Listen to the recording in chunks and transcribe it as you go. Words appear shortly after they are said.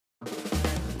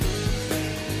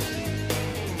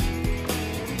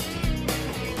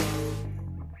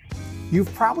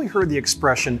You've probably heard the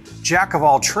expression, jack of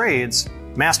all trades,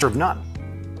 master of none.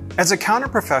 As a counter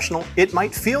professional, it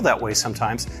might feel that way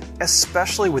sometimes,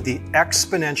 especially with the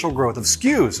exponential growth of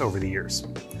SKUs over the years.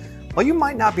 While you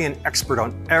might not be an expert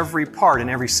on every part and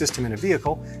every system in a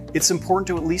vehicle, it's important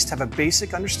to at least have a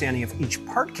basic understanding of each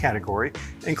part category,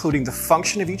 including the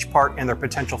function of each part and their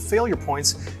potential failure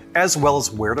points, as well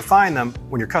as where to find them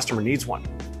when your customer needs one.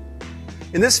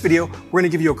 In this video, we're going to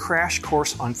give you a crash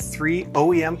course on 3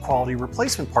 OEM quality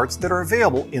replacement parts that are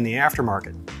available in the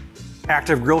aftermarket: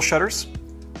 active grille shutters,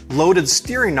 loaded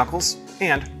steering knuckles,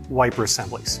 and wiper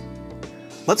assemblies.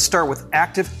 Let's start with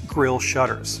active grille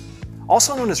shutters.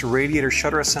 Also known as radiator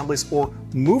shutter assemblies or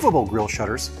movable grille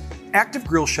shutters, active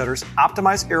grille shutters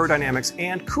optimize aerodynamics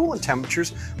and coolant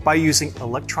temperatures by using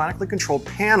electronically controlled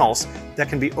panels that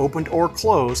can be opened or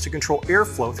closed to control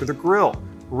airflow through the grille,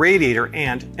 radiator,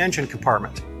 and engine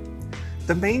compartment.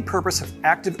 The main purpose of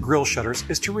active grille shutters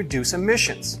is to reduce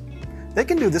emissions. They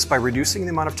can do this by reducing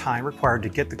the amount of time required to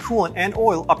get the coolant and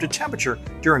oil up to temperature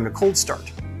during a cold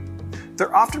start.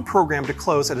 They're often programmed to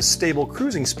close at a stable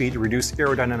cruising speed to reduce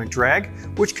aerodynamic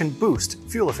drag, which can boost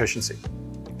fuel efficiency.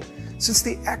 Since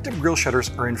the active grille shutters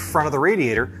are in front of the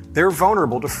radiator, they're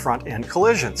vulnerable to front-end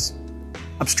collisions.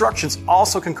 Obstructions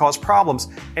also can cause problems,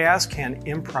 as can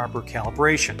improper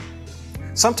calibration.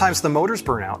 Sometimes the motors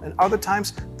burn out, and other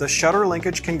times the shutter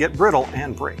linkage can get brittle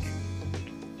and break.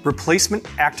 Replacement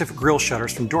active grille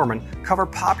shutters from Dorman cover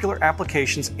popular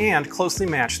applications and closely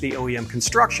match the OEM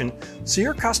construction, so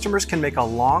your customers can make a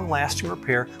long-lasting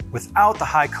repair without the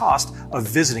high cost of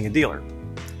visiting a dealer.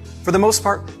 For the most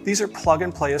part, these are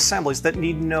plug-and-play assemblies that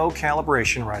need no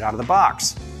calibration right out of the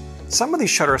box. Some of these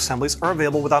shutter assemblies are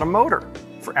available without a motor,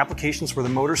 for applications where the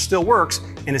motor still works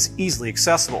and is easily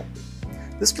accessible.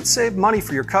 This could save money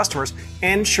for your customers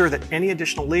and ensure that any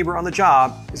additional labor on the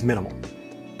job is minimal.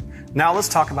 Now let's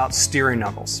talk about steering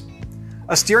knuckles.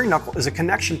 A steering knuckle is a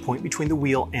connection point between the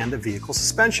wheel and the vehicle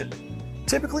suspension.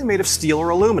 Typically made of steel or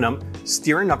aluminum,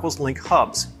 steering knuckles link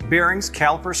hubs, bearings,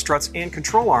 calipers, struts, and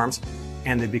control arms,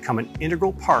 and they become an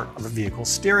integral part of a vehicle's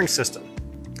steering system.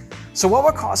 So what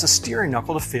would cause a steering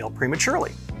knuckle to fail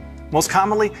prematurely? Most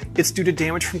commonly, it's due to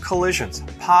damage from collisions,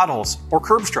 potholes, or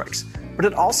curb strikes, but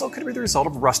it also could be the result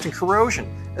of rust and corrosion,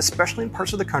 especially in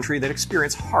parts of the country that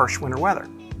experience harsh winter weather.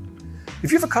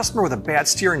 If you have a customer with a bad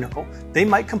steering knuckle, they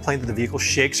might complain that the vehicle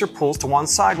shakes or pulls to one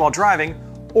side while driving,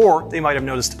 or they might have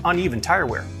noticed uneven tire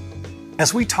wear.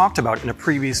 As we talked about in a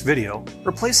previous video,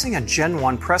 replacing a Gen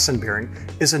 1 press and bearing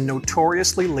is a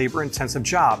notoriously labor-intensive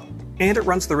job, and it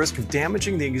runs the risk of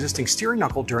damaging the existing steering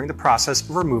knuckle during the process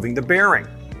of removing the bearing.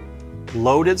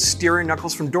 Loaded steering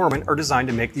knuckles from Dorman are designed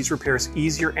to make these repairs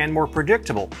easier and more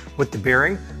predictable, with the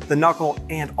bearing, the knuckle,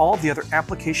 and all of the other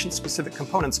application-specific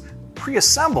components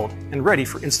pre-assembled and ready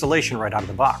for installation right out of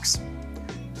the box.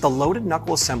 The loaded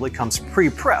knuckle assembly comes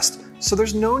pre-pressed, so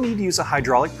there's no need to use a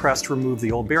hydraulic press to remove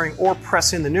the old bearing or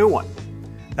press in the new one.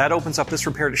 That opens up this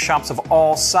repair to shops of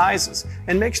all sizes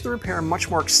and makes the repair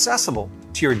much more accessible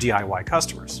to your DIY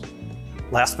customers.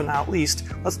 Last but not least,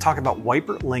 let's talk about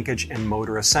wiper linkage and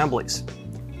motor assemblies.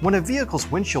 When a vehicle's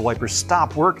windshield wipers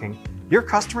stop working, your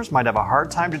customers might have a hard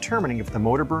time determining if the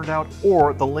motor burned out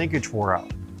or the linkage wore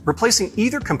out. Replacing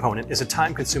either component is a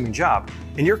time-consuming job,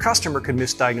 and your customer could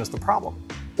misdiagnose the problem,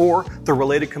 or the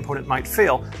related component might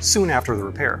fail soon after the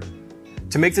repair.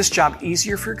 To make this job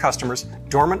easier for your customers,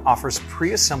 Dorman offers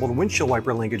pre-assembled windshield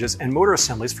wiper linkages and motor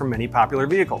assemblies for many popular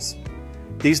vehicles.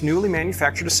 These newly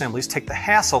manufactured assemblies take the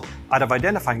hassle out of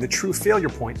identifying the true failure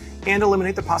point and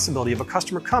eliminate the possibility of a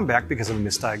customer comeback because of a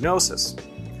misdiagnosis.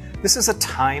 This is a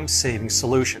time-saving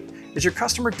solution, as your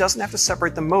customer doesn't have to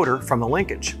separate the motor from the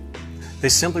linkage. They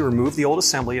simply remove the old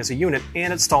assembly as a unit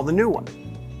and install the new one.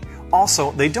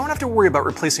 Also, they don't have to worry about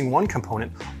replacing one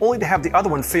component only to have the other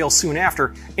one fail soon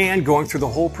after and going through the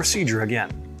whole procedure again.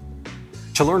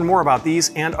 To learn more about these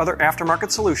and other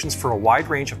aftermarket solutions for a wide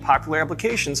range of popular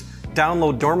applications,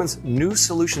 download Dorman's New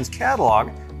Solutions catalog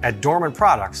at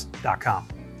dormanproducts.com.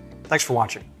 Thanks for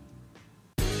watching.